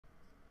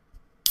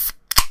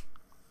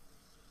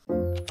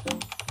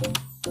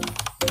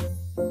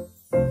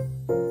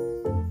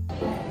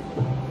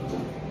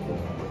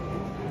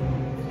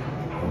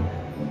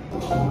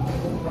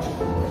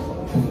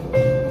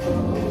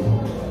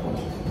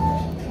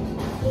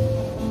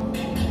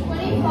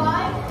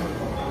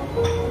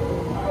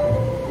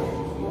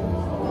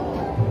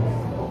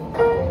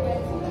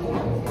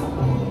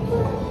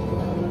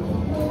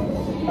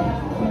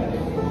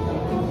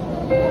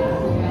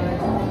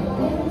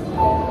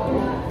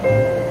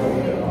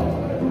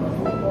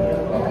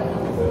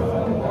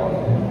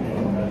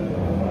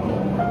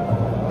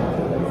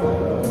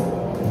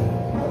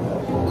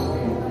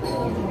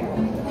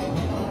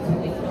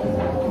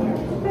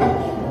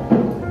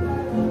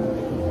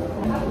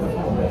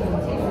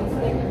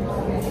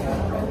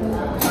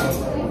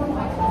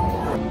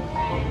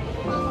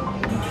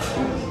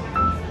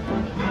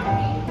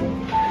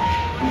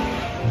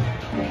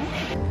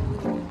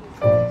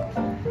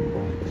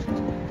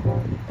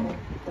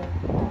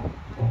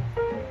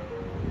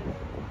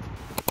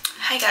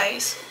Hi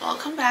guys,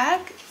 welcome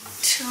back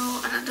to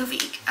another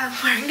week. I'm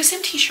wearing the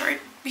same t-shirt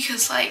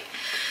because like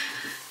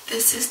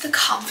this is the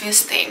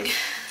comfiest thing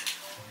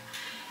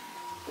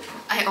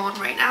I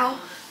own right now.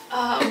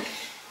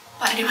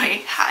 But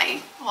anyway,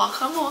 hi,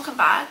 welcome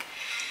back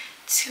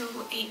to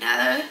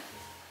another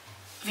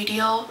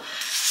video.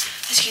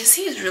 As you can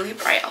see, it's really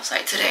bright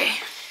outside today.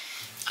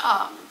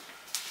 I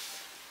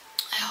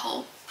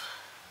hope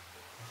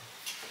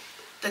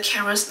the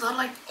camera's not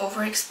like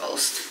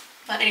overexposed.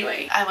 But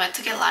anyway, I went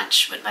to get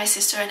lunch with my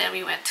sister and then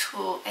we went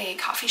to a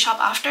coffee shop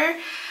after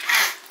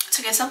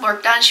to get some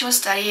work done. She was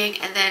studying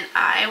and then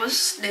I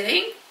was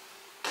knitting.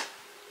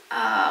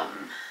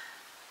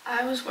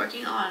 I was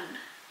working on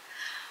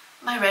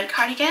my red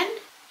cardigan.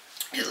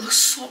 It looks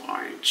so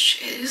orange.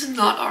 It is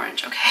not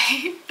orange,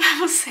 okay? I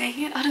was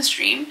saying it on a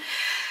stream.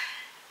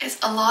 It's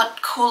a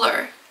lot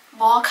cooler,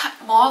 more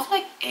of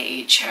like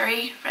a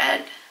cherry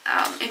red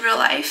in real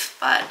life,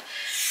 but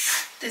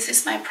this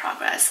is my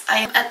progress. I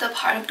am at the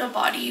part of the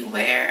body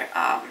where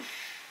I'm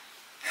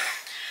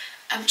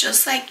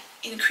just like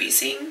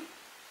increasing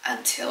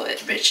until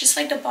it reaches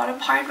like the bottom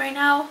part right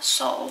now.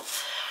 So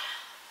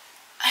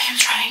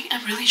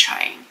I'm really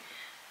trying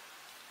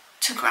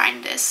to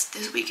grind this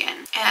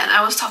weekend. And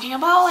I was talking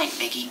about like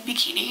making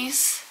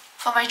bikinis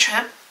for my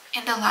trip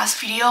in the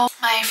last video.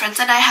 My friends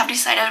and I have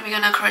decided we're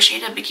gonna crochet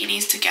the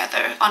bikinis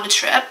together on the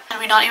trip, and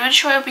we're not even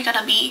sure if we're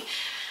gonna be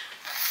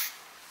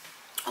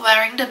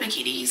wearing the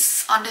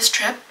bikinis on this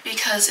trip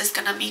because it's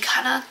gonna be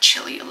kind of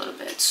chilly a little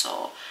bit.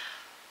 So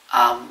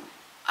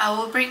I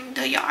will bring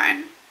the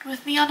yarn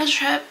with me on the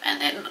trip and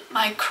then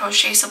my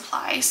crochet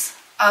supplies.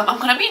 I'm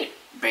gonna be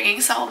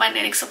bringing some of my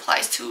knitting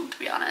supplies too, to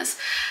be honest,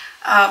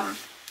 on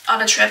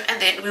the trip,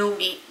 and then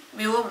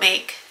we will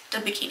make the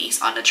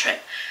bikinis on the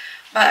trip.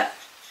 But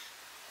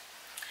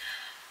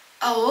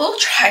I will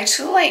try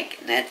to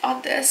like knit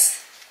on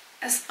this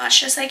as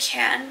much as I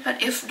can,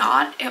 but if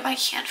I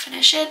can't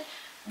finish it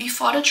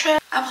before the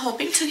trip, I'm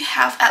hoping to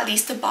have at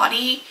least the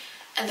body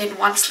and then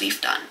one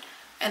sleeve done,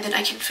 and then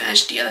I can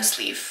finish the other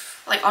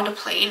sleeve like on the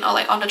plane or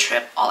like on the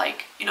trip, or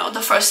like, you know,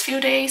 the first few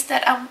days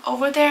that I'm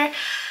over there.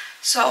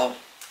 So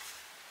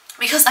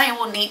because I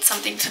will need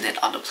something to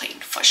knit on the plane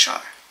for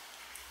sure,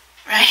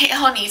 right?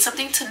 I will need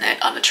something to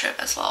knit on the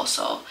trip as well,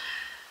 so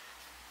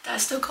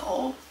that's the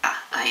goal.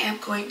 I am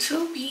going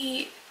to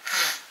be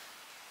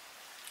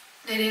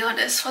knitting on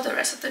this for the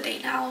rest of the day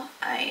now.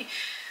 I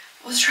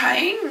was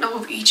trying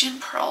Norwegian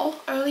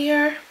purl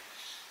earlier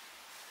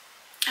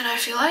and I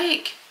feel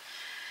like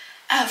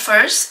at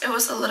first it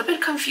was a little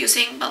bit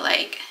confusing, but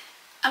like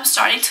I'm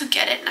starting to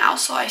get it now,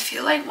 so I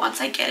feel like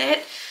once I get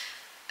it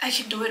I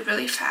can do it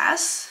really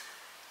fast.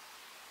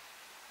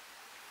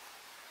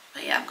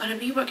 But yeah, I'm gonna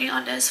be working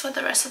on this for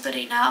the rest of the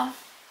day now,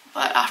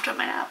 but after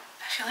my nap.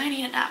 I feel like I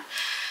need a nap.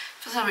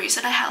 For some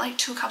reason I had like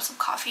 2 cups of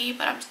coffee,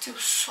 but I'm still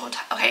so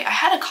tired. Okay, I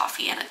had a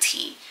coffee and a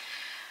tea,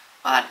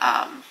 but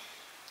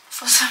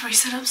for some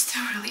reason I'm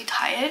still really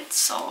tired,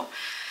 so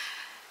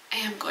I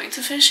am going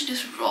to finish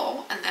this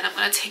roll and then I'm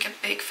going to take a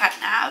big fat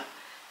nap,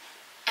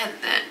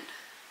 and then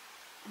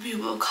we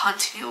will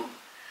continue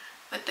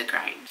with the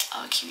grind.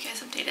 I'll keep you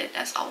guys updated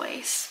as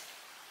always.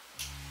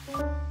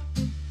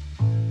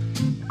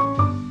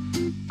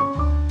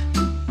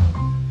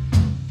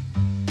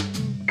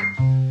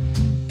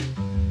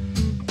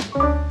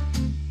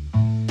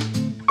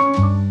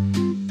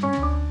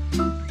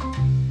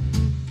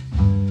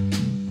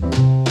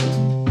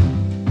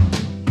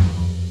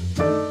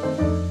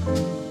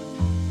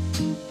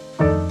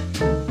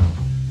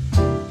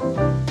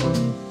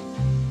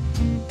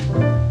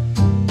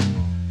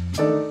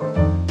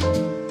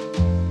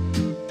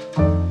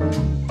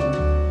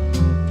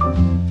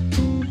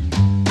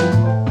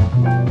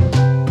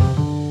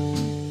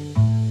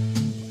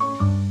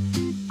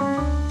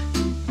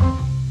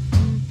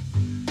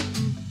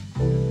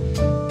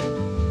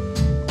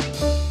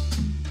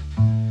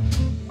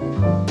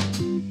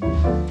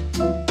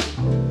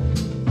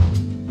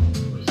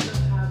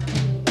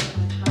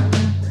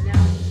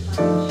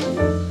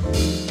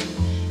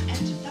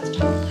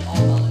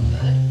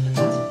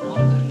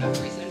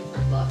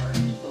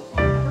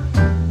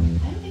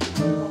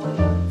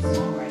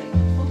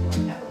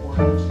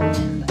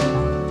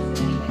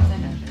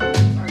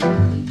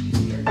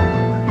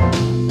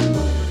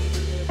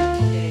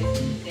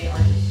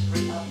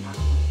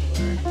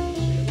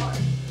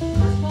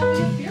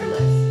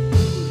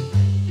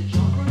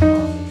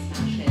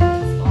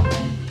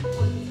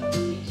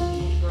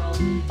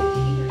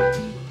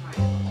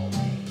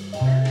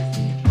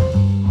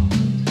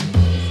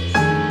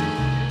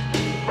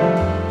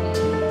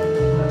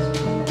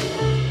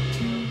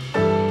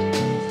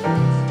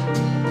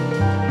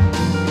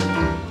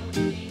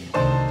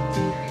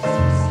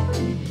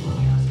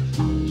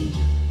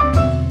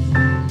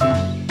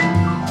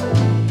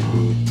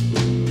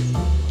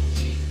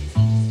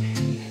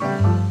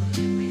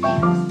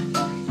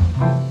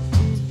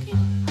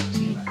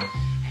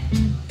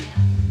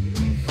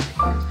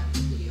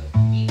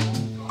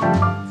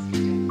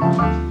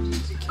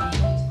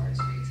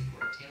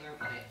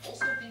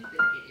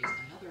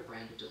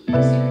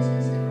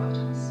 Seriousness and brought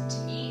to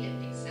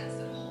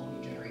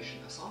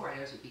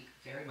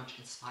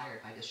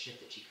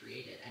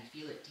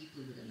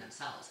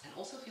themselves and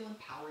also feel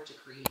empowered to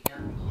create their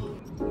own.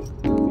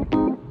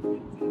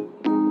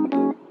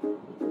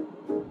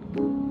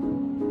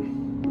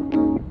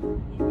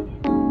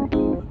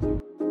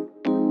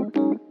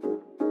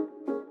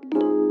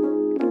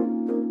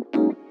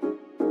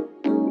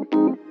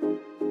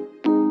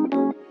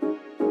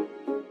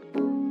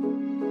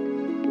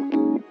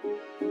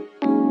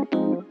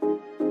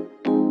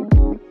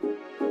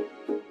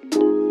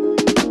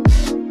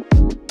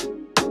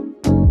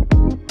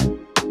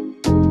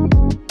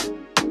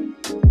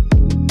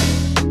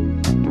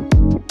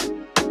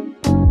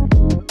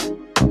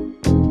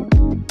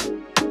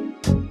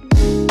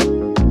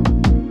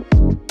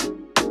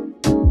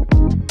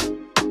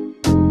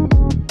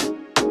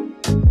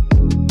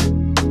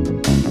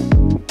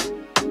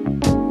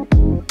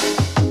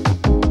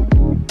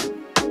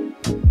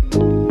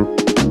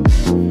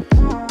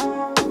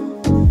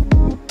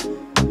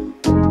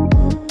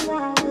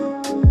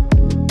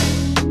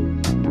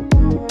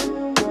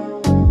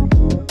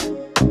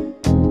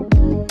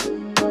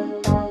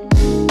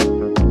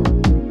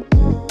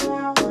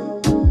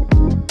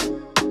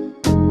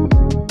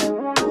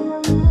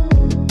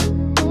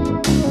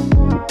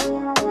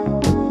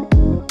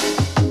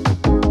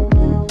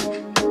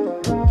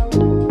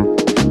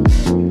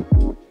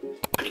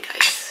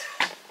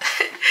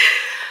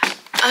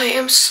 I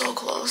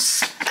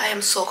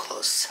am so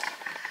close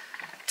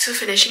to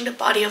finishing the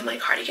body of my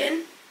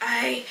cardigan.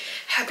 I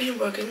have been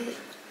working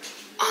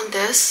on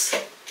this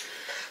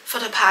for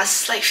the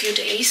past like few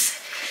days,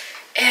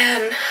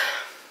 and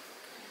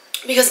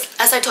because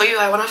as I told you,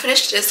 I want to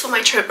finish this for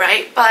my trip,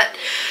 right? But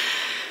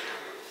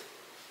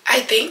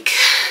I think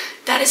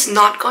that is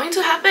not going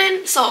to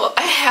happen, so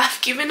I have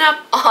given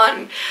up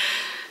on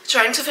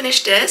trying to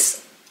finish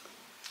this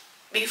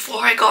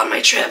before I go on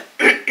my trip.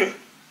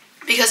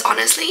 Because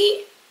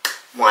honestly,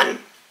 one,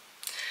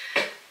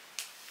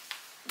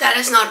 that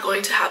is not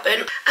going to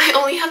happen. I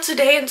only have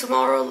today and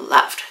tomorrow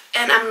left,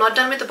 and I'm not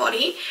done with the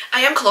body.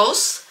 I am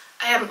close.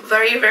 I am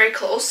very, very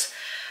close.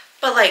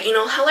 But like, you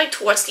know how like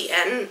towards the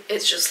end,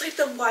 it's just like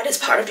the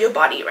widest part of your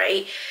body,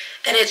 right?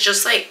 And it's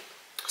just like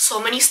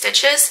so many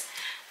stitches.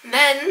 And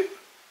then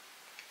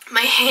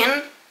my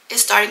hand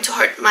is starting to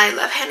hurt. My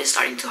left hand is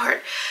starting to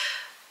hurt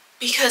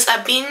because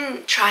I've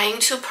been trying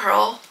to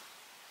purl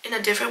in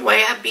a different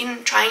way. I've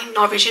been trying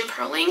Norwegian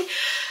purling,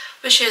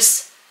 which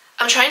is,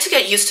 I'm trying to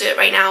get used to it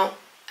right now.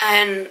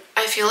 And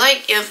I feel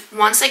like if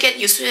once I get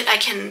used to it, I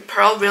can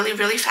purl really,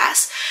 really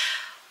fast.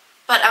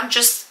 But I'm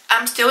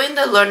still in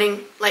the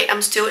learning, like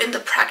I'm still in the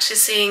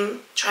practicing,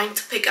 trying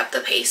to pick up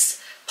the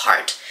pace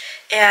part.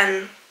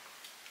 And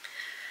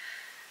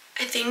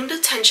I think the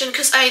tension,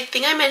 because I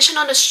think I mentioned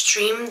on the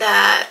stream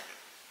that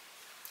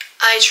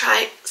I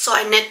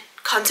knit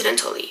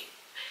continentally.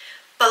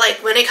 But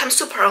like when it comes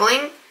to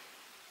purling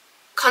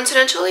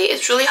continentally,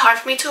 it's really hard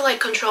for me to like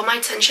control my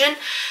tension.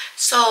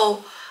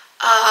 So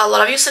a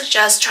lot of you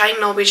suggest trying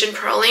Norwegian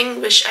purling,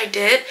 which I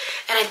did,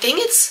 and I think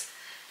it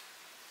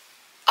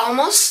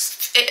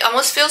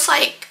almost feels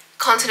like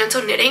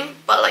continental knitting,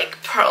 but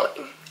like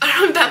purling. I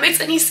don't know if that makes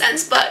any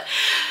sense, but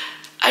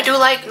I do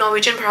like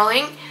Norwegian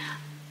purling,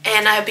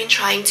 and I've been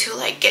trying to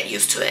like get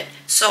used to it.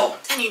 So,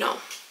 and you know,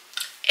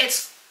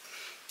 it's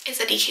a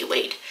DK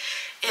weight.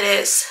 It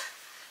is,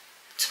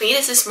 to me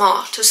this is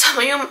small. To some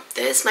of you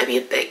this might be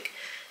a big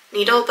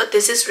needle, but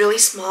this is really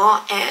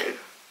small, and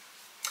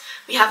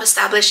we have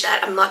established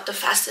that I'm not the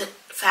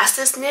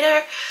fastest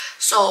knitter.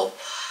 So,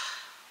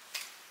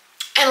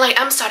 and like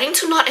I'm starting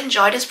to not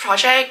enjoy this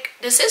project.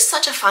 This is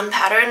such a fun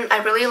pattern. I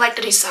really like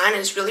the design.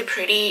 It's really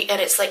pretty and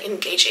it's like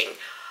engaging.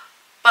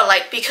 But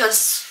like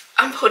because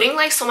I'm putting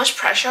like so much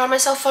pressure on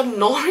myself for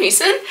no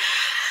reason,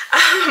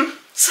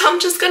 so I'm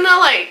just gonna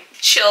like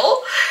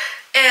chill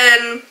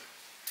and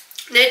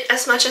knit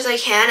as much as I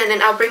can, and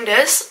then I'll bring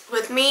this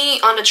with me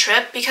on the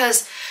trip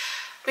because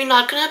we're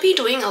not gonna be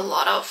doing a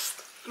lot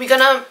of, we're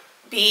gonna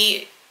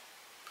be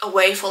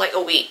away for like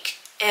a week,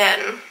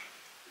 and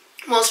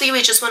mostly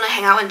we just want to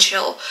hang out and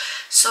chill.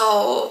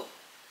 So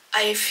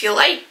I feel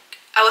like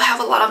I will have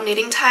a lot of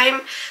knitting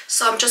time,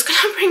 so I'm just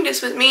gonna bring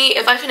this with me.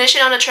 If I finish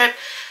it on a trip,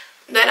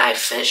 then I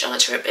finish on a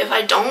trip. If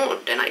I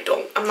don't, then I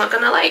don't. I'm not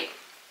gonna like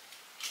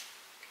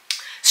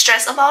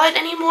stress about it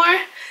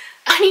anymore.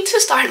 I need to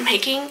start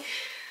making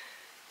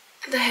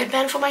the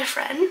headband for my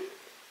friend.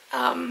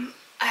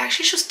 I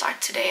actually should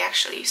start today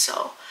actually,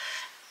 so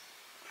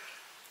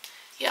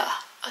yeah,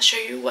 I'll show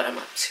you what I'm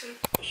up to.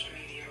 Social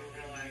media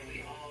realize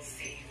we all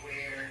see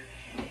where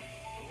a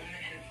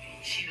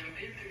woman she done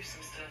been through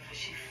some stuff, but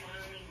she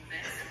finally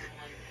met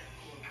someone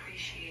who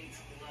appreciates,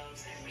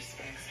 loves, and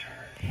respects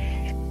her.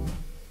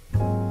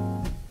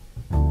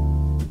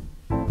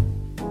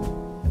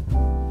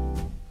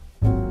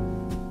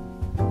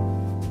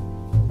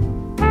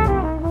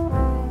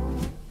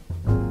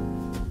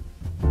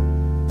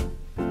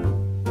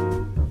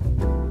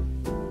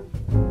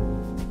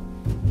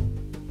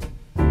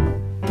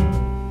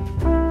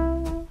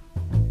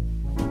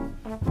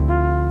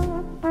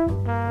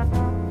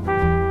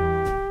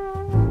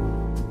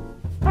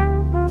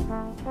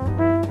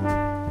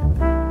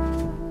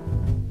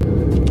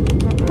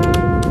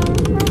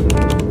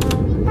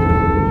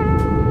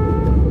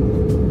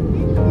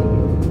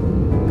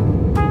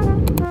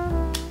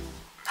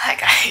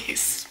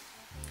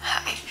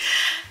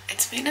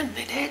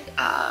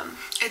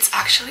 it's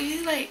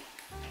actually like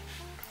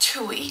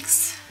 2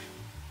 weeks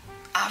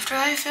after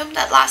I filmed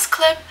that last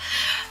clip,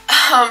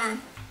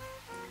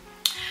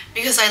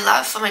 because I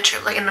left for my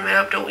trip like in the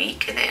middle of the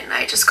week, and then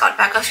I just got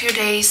back a few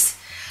days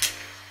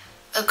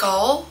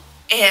ago,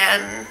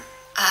 and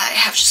I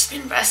have just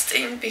been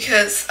resting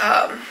because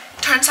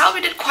turns out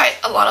we did quite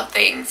a lot of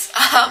things.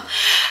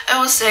 I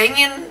was saying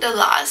in the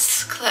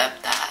last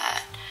clip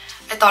that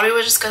I thought we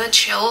were just gonna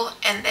chill,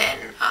 and then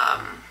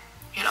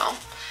you know,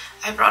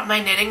 I brought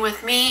my knitting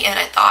with me, and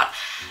I thought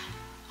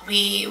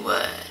we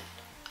would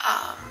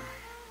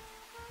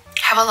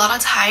have a lot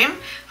of time,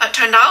 but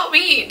turned out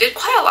we did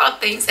quite a lot of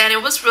things, and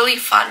it was really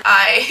fun.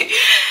 I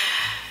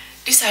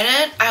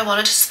decided I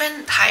wanted to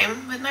spend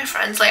time with my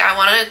friends. Like, I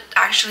wanted to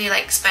actually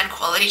like spend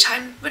quality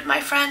time with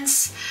my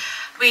friends.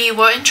 We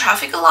were in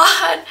traffic a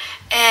lot,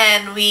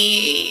 and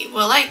we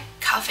were like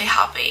cafe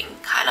hopping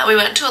kind of. We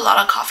went to a lot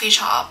of coffee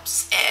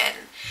shops and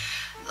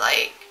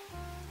like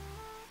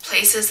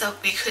places that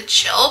we could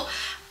chill,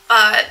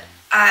 but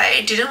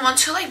I didn't want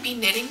to like be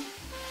knitting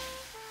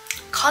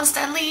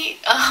constantly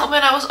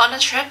when I was on a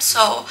trip,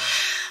 so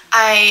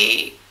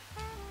I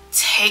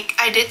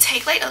did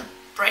take like a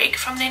break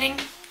from knitting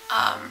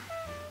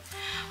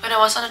when I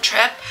was on a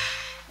trip,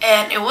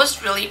 and it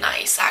was really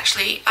nice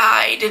actually.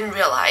 I didn't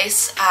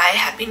realize I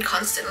had been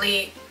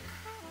constantly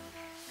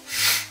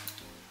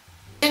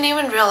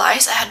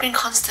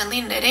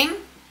knitting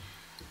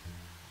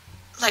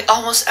like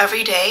almost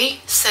every day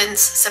since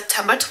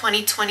September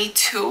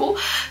 2022,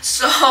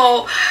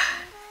 so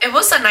it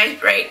was a nice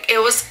break. It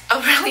was a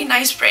really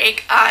nice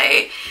break.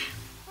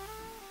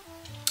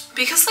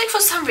 Because like for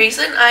some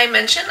reason I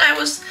mentioned I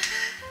was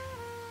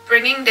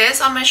bringing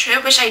this on my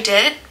trip, which I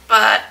did,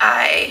 but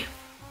I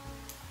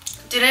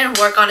didn't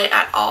work on it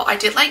at all. I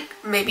did like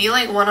maybe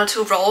like 1 or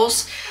 2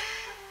 rolls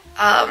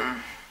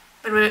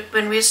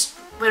when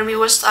we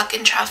were stuck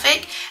in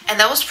traffic, and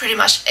that was pretty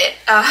much it.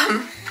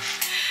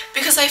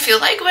 Because I feel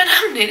like when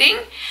I'm knitting,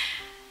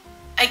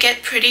 I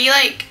get pretty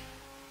like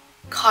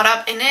caught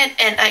up in it,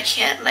 and I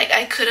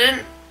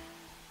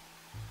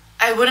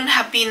wouldn't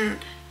have been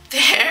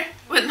there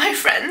with my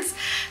friends,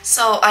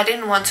 so I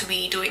didn't want to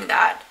be doing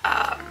that,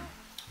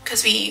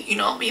 because we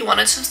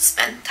wanted to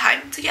spend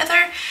time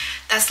together.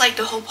 That's like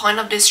the whole point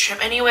of this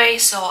trip anyway,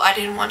 so I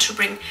didn't want to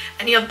bring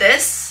any of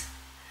this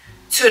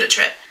to the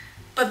trip.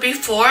 But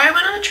before I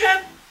went on the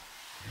trip,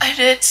 I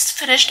did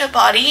finish the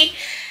body,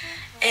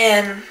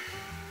 and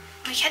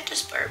I can't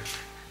just burp.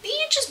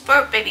 You just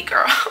burp, baby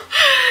girl.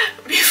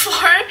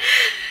 Before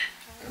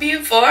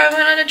I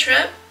went on a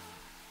trip,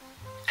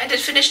 I did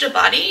finish the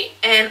body,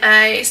 and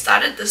I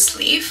started the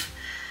sleeve.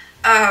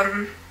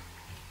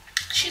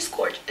 She's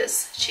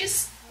gorgeous.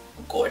 She's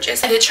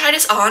gorgeous. I did try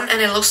this on,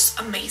 and it looks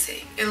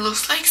amazing. It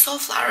looks like so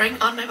flattering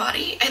on my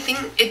body. I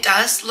think it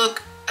does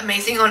look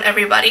amazing on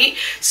everybody.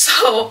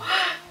 So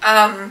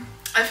I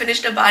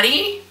finished the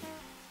body.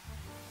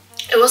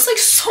 It was like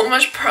so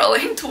much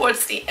purling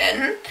towards the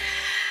end,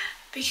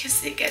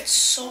 because it gets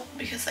so,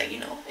 because like, you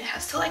know, it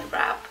has to like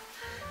wrap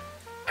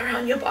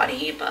around your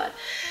body. But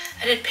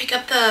I did pick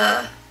up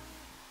the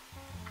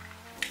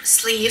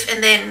sleeve,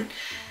 and then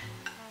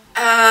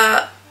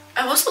I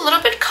was a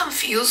little bit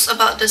confused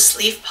about the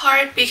sleeve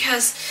part,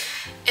 because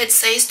it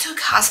says to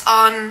cast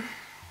on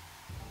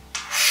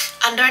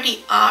under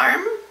the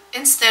arm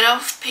instead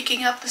of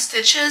picking up the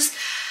stitches,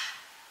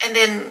 and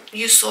then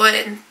you sew it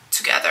in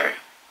together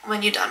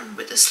when you're done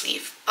with the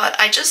sleeve. But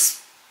I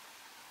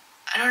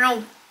don't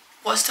know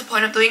what's the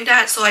point of doing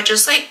that, so I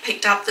just like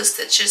picked up the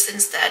stitches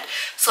instead,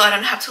 so I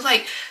don't have to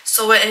like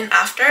sew it in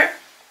after.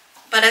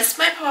 But that's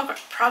my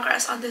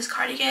progress on this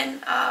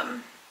cardigan.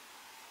 I'm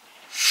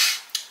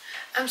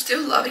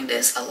still loving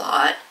this a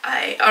lot.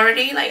 I'm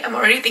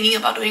already thinking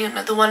about doing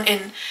another one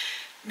in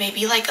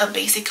maybe like a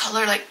basic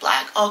color like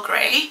black or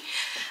gray.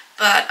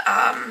 But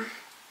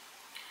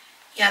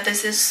yeah,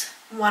 this is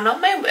one of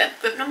my whip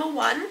number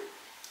 1.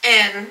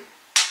 And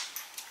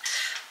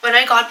when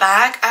I got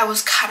back, I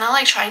was kind of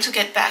like trying to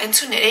get back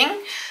into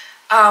knitting,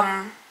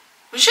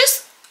 which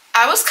is,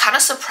 I was kind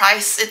of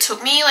surprised. It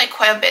took me like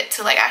quite a bit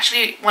to like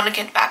actually want to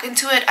get back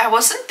into it. I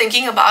wasn't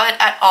thinking about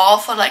it at all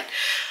for like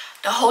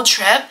the whole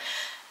trip,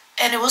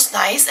 and it was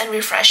nice and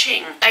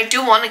refreshing. I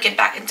do want to get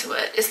back into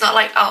it. It's not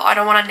like, oh, I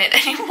don't want to knit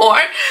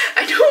anymore.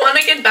 I do want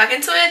to get back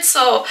into it.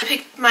 So I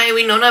picked my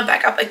Winona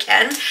back up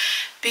again,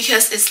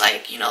 because it's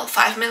like, you know,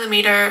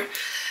 5mm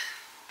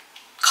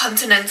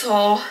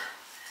continental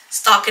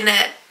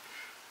stockinette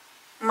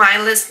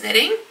mindless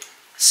knitting.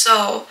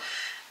 So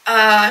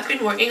I've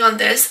been working on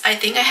this. I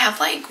think I have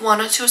like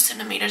 1 or 2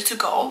 centimeters to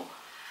go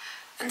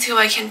until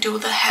I can do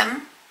the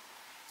hem,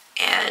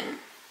 and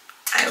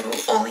I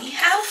will only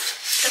have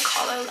the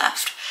collar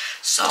left.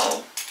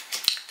 So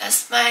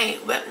that's my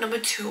whip number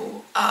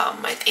 2.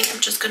 I think I'm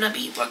just gonna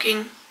be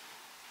working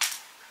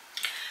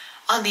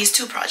on these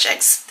 2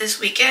 projects this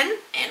weekend,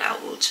 and I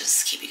will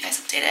just keep you guys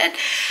updated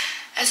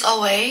as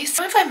always.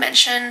 If I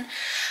mentioned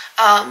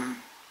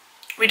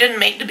we didn't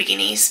make the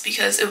bikinis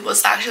because it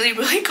was actually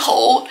really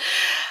cold.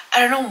 I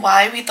don't know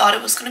why we thought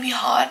it was gonna be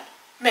hot,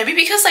 Maybe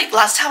because like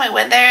last time I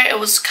went there it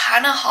was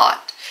kind of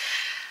hot,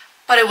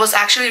 but it was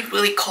actually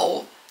really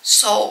cold,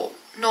 so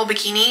no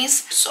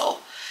bikinis. So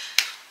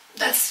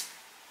that's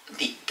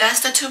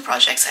the two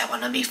projects I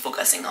want to be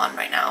focusing on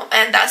right now,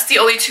 and that's the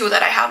only two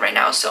that I have right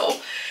now.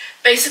 So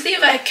basically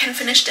if I can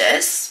finish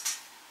this,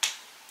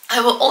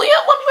 I will only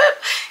have one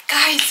whip.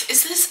 Guys,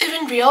 is this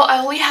even real? I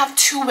only have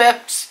two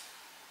whips,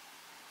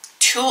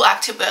 two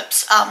active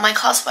whips. My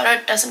cloud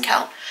sweater doesn't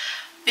count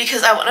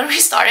because I want to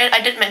restart it.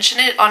 I did mention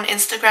it on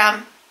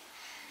Instagram.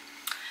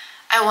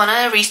 I want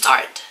to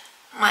restart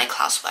my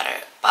cloud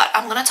sweater, but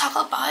I'm gonna talk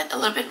about it a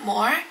little bit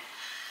more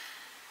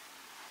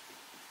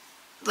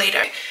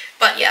later.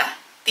 But yeah,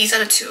 these are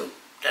the two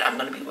that I'm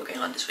gonna be working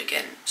on this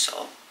weekend,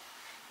 so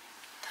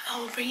I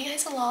will bring you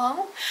guys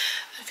along.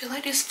 I feel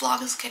like this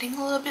vlog is getting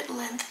a little bit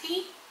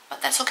lengthy,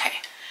 but that's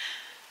okay.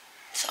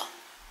 So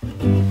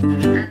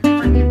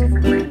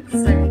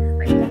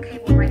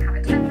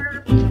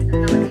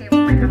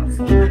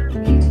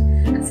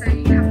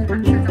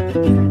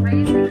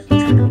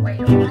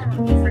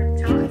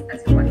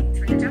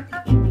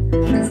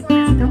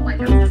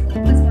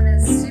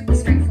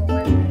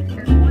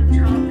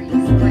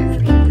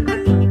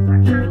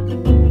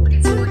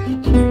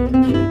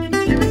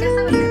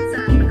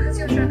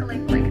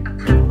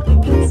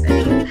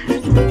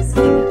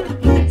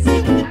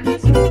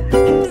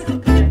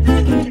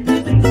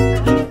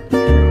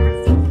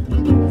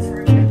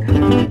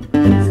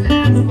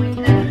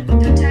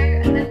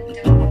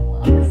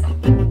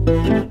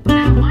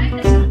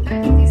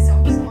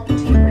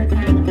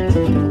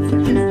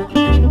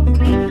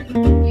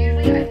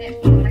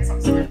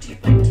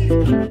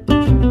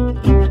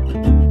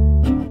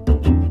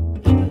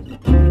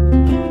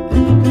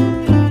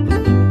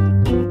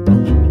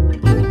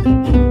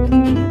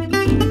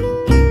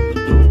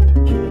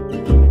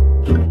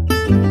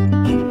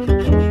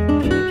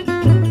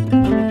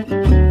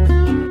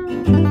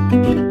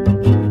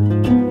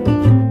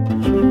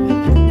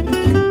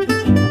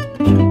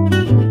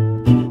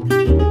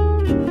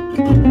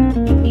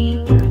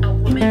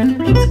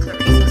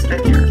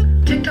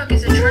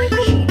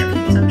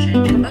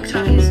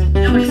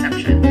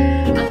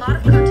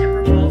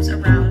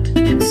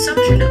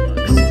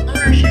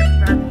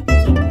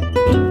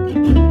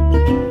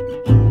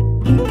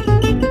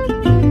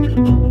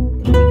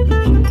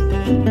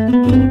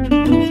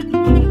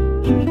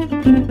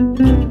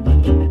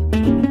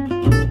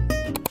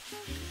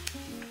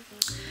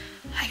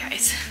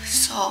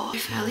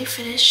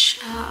finish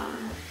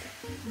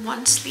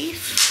one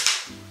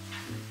sleeve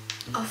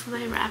of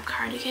my wrap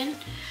cardigan,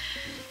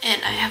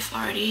 and I have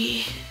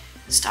already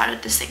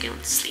started the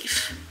second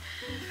sleeve.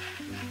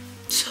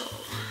 So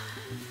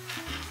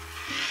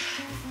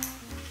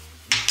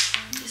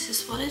this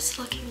is what it's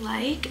looking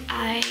like.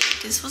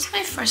 This was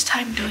my first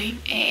time doing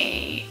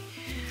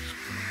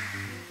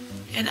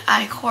an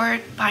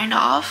I-cord bind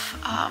off.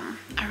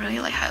 I really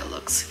like how it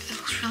looks. It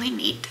looks really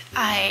neat.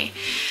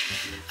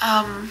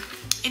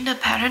 In the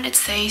pattern it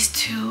says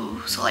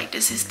to, so like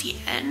this is the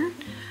end.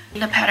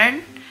 In the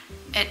pattern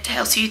it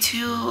tells you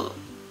to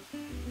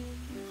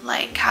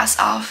like cast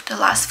off the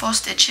last 4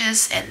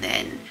 stitches and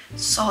then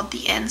sew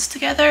the ends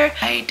together.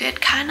 I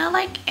did kind of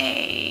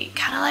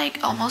like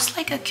almost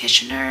like a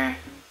Kitchener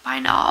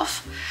bind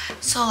off.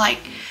 So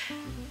like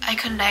I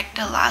connect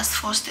the last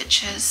 4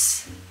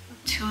 stitches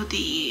to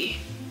the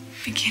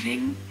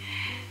beginning,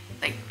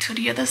 like to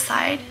the other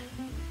side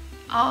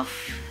of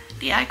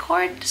the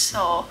I-cord,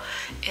 so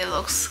it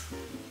looks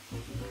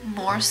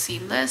more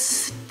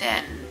seamless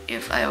than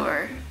if I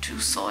were to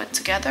sew it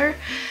together.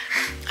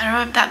 I don't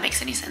know if that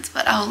makes any sense,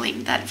 but I'll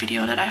link that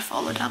video that I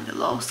followed down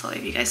below, so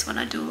if you guys want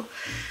to do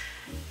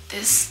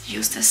this,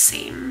 use the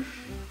same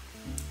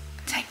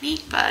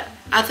technique. But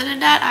other than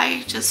that,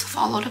 I just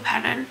follow the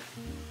pattern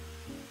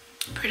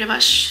pretty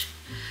much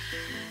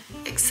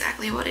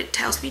exactly what it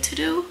tells me to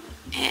do.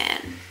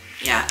 And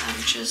yeah,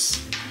 I'm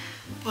just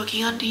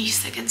working on the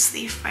second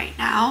sleeve right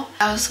now.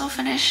 I also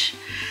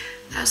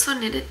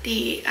knitted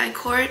the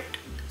I-cord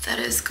that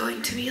is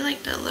going to be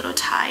like the little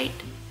tied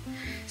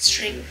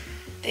string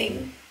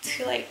thing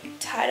to like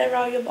tie it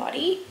around your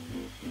body,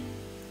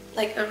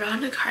 like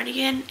around the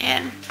cardigan.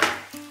 And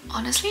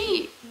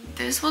honestly,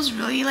 this was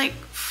really like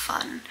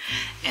fun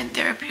and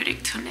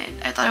therapeutic to knit.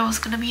 I thought it was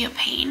gonna be a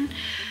pain,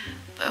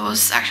 but it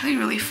was actually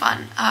really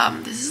fun.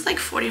 This is like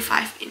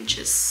 45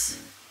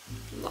 inches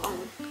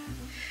long,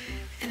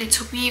 and it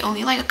took me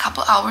only like a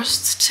couple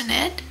hours to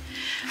knit.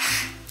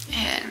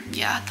 And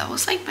yeah, that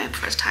was like my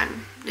first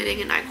time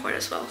knitting an I-cord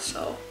as well.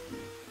 So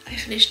I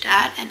finished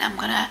that, and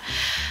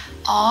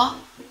all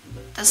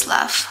that's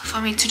left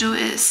for me to do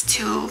is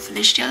to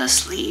finish the other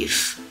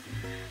sleeve,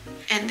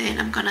 and then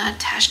I'm gonna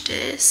attach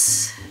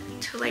this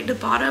to like the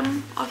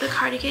bottom of the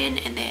cardigan,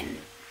 and then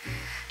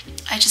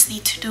I just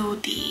need to do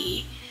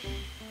the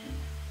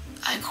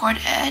I-cord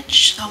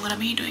edge. So I'm gonna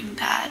be doing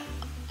that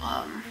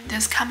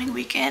this coming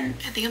weekend.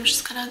 I think I'm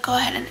just gonna go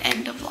ahead and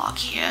end the vlog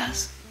here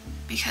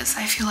because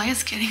I feel like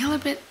it's getting a little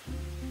bit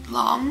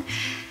long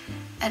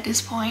at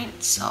this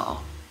point.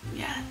 So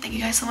yeah, thank you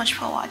guys so much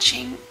for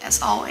watching.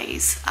 As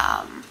always,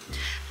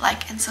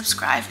 like and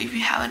subscribe if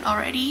you haven't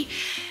already,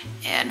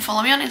 and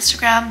follow me on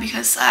Instagram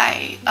because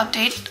I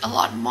update a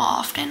lot more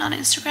often on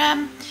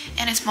Instagram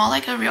and it's more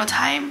like a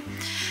real-time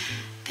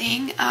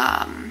thing.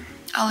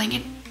 I'll link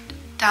it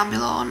down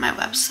below on my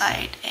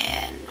website,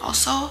 and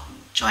also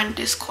join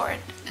Discord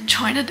and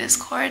join the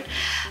Discord.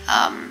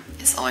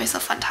 It's always a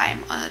fun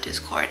time on the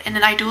Discord, and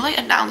then I do like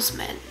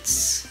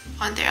announcements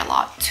on there a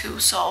lot too.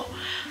 So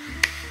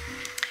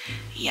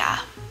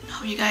yeah,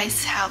 hope you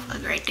guys have a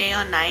great day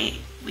or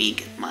night,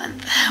 week,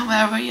 month,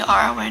 wherever you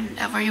are,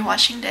 whenever you're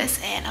watching this,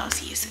 and I'll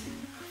see you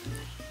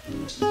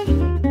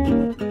soon.